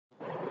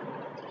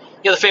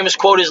The famous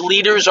quote is,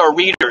 leaders are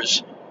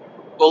readers.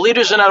 Well,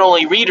 leaders are not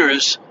only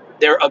readers,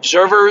 they're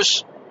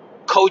observers,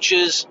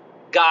 coaches,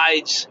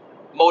 guides,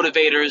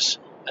 motivators,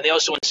 and they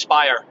also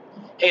inspire.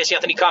 Hey, it's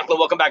Anthony Conklin.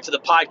 Welcome back to the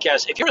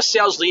podcast. If you're a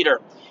sales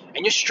leader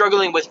and you're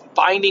struggling with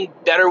finding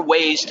better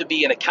ways to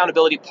be an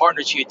accountability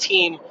partner to your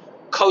team,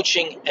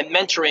 coaching and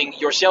mentoring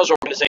your sales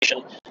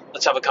organization,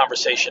 let's have a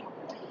conversation.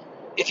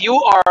 If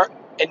you are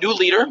a new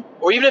leader,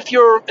 or even if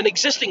you're an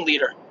existing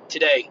leader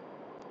today,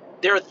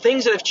 there are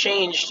things that have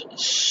changed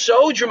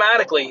so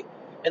dramatically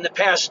in the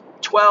past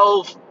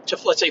 12 to,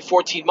 let's say,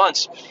 14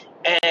 months.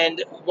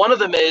 And one of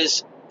them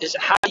is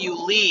how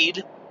you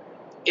lead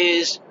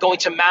is going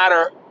to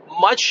matter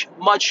much,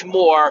 much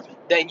more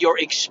than your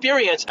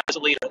experience as a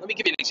leader. Let me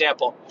give you an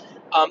example.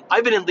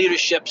 I've been in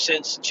leadership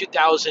since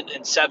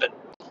 2007.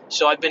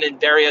 So I've been in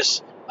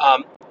various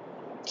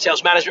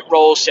sales management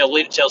roles,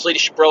 sales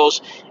leadership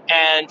roles.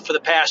 And for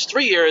the past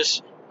 3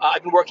 years,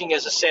 I've been working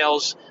as a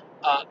sales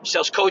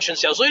coach and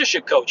sales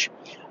leadership coach.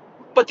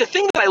 But the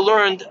thing that I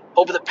learned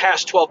over the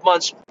past 12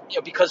 months,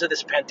 because of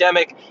this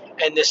pandemic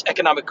and this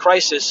economic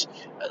crisis,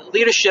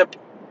 leadership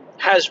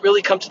has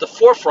really come to the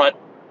forefront,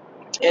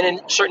 and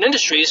in certain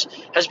industries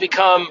has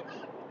become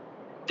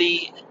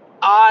the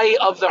eye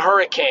of the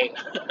hurricane,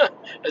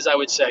 as I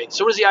would say.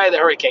 So what does the eye of the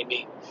hurricane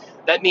mean?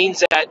 That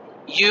means that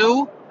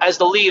you, as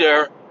the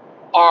leader,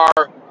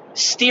 are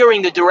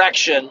steering the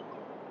direction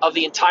of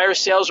the entire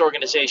sales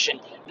organization,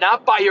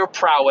 not by your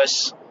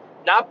prowess,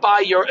 not by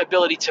your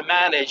ability to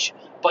manage,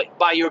 but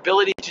by your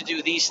ability to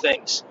do these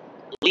things.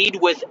 Lead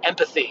with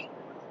empathy.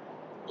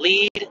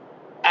 Lead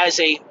as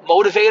a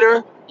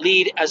motivator,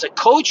 lead as a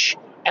coach,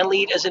 and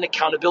lead as an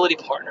accountability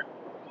partner.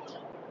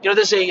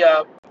 There's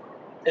a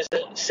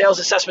sales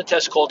assessment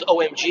test called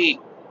OMG,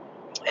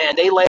 and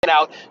they lay it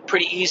out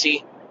pretty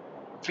easy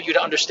for you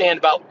to understand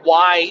about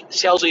why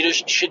sales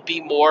leaders should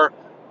be more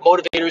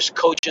motivators,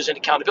 coaches, and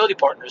accountability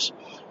partners.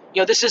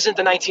 This isn't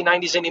the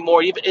 1990s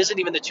anymore. It isn't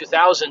even the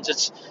 2000s.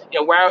 It's,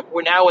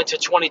 we're now into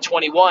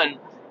 2021,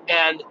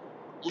 and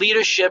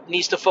leadership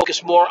needs to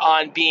focus more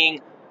on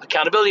being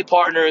accountability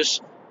partners,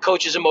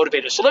 coaches, and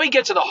motivators. So let me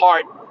get to the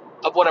heart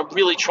of what I'm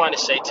really trying to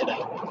say today.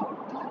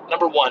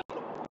 Number one,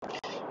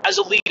 as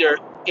a leader,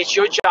 it's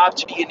your job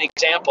to be an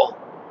example,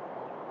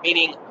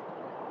 meaning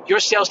your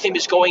sales team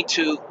is going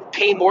to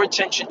pay more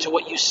attention to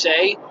what you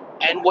say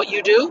and what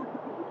you do,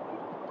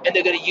 and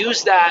they're going to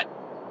use that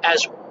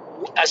as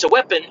a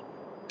weapon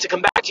to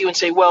come back to you and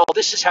say, well,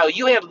 this is how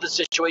you handled the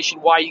situation.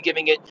 Why are you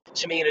giving it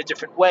to me in a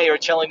different way or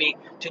telling me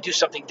to do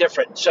something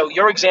different? So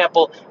your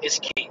example is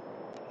key.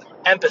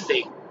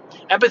 Empathy.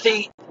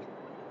 Empathy,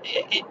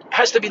 it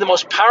has to be the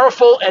most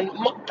powerful and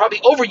probably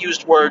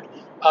overused word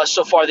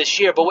so far this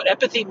year. But what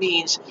empathy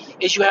means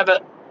is you have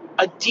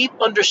a deep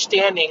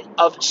understanding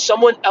of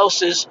someone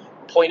else's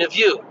point of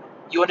view.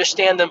 You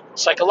understand them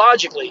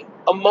psychologically,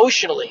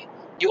 emotionally.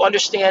 You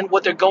understand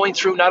what they're going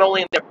through, not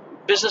only in their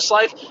business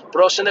life,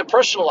 but also in their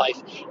personal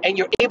life. And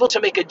you're able to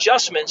make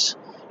adjustments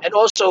and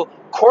also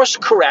course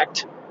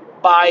correct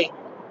by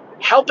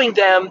helping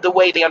them the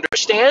way they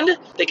understand,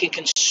 they can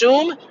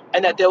consume,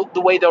 and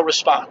the way they'll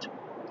respond.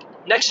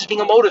 Next is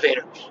being a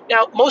motivator.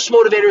 Now, most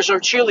motivators are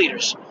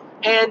cheerleaders.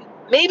 And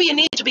maybe you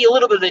need to be a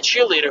little bit of a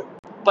cheerleader,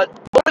 but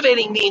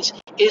motivating means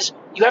is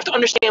you have to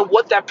understand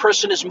what that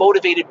person is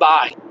motivated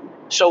by.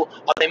 So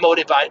are they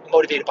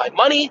motivated by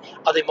money?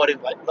 Are they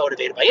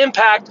motivated by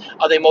impact?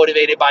 Are they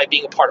motivated by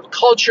being a part of a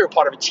culture, a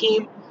part of a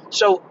team?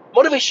 So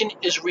motivation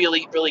is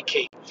really, really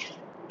key.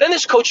 Then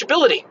there's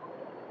coachability.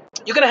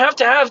 You're going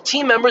to have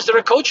team members that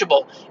are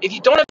coachable. If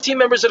you don't have team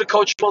members that are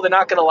coachable, they're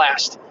not going to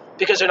last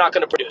because they're not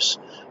going to produce.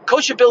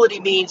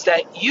 Coachability means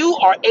that you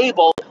are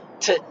able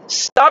to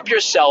stop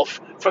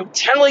yourself from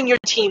telling your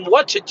team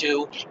what to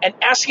do and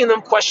asking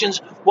them questions.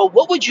 Well,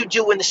 what would you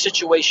do in this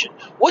situation?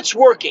 What's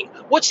working?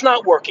 What's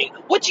not working?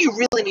 What do you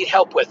really need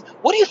help with?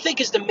 What do you think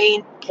is the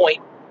main point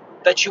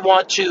that you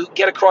want to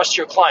get across to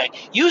your client?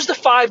 Use the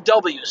 5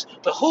 W's,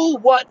 the who,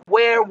 what,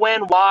 where,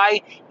 when,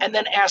 why, and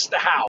then ask the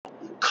how.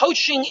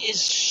 Coaching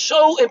is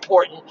so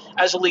important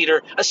as a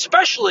leader,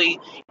 especially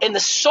in the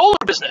solar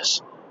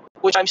business,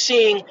 which I'm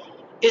seeing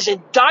is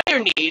in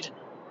dire need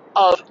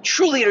of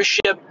true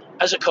leadership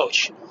as a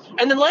coach.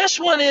 And then last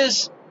one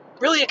is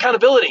really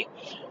accountability.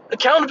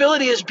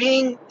 Accountability is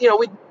being,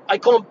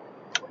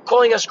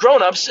 calling us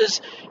grown-ups,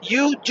 is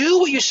you do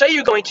what you say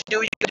you're going to do.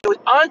 You're going to do it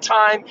on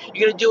time.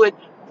 You're going to do it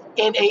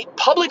in a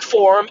public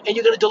forum, and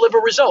you're going to deliver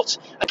results.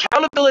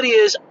 Accountability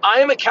is I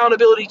am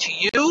accountability to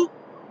you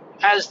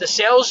as the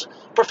sales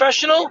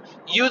professional.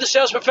 You, the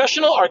sales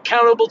professional, are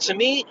accountable to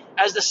me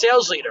as the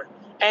sales leader.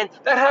 And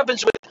that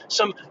happens with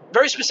some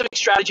very specific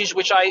strategies,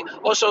 which I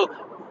also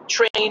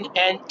train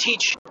and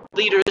teach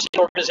leaders in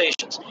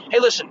organizations. Hey,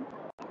 listen,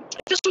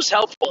 if this was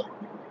helpful,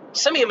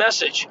 send me a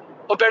message.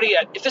 Or better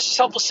yet, if this is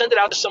helpful, send it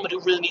out to someone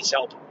who really needs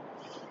help.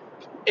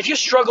 If you're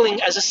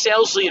struggling as a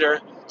sales leader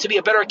to be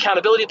a better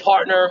accountability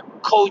partner,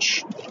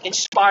 coach,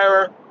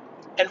 inspirer,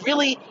 and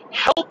really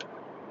help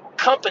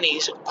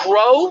companies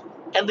grow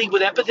and lead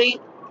with empathy,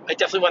 I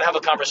definitely want to have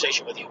a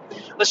conversation with you.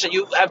 Listen,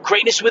 you have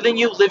greatness within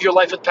you. Live your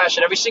life with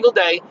passion every single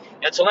day.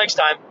 Until next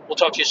time, we'll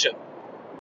talk to you soon.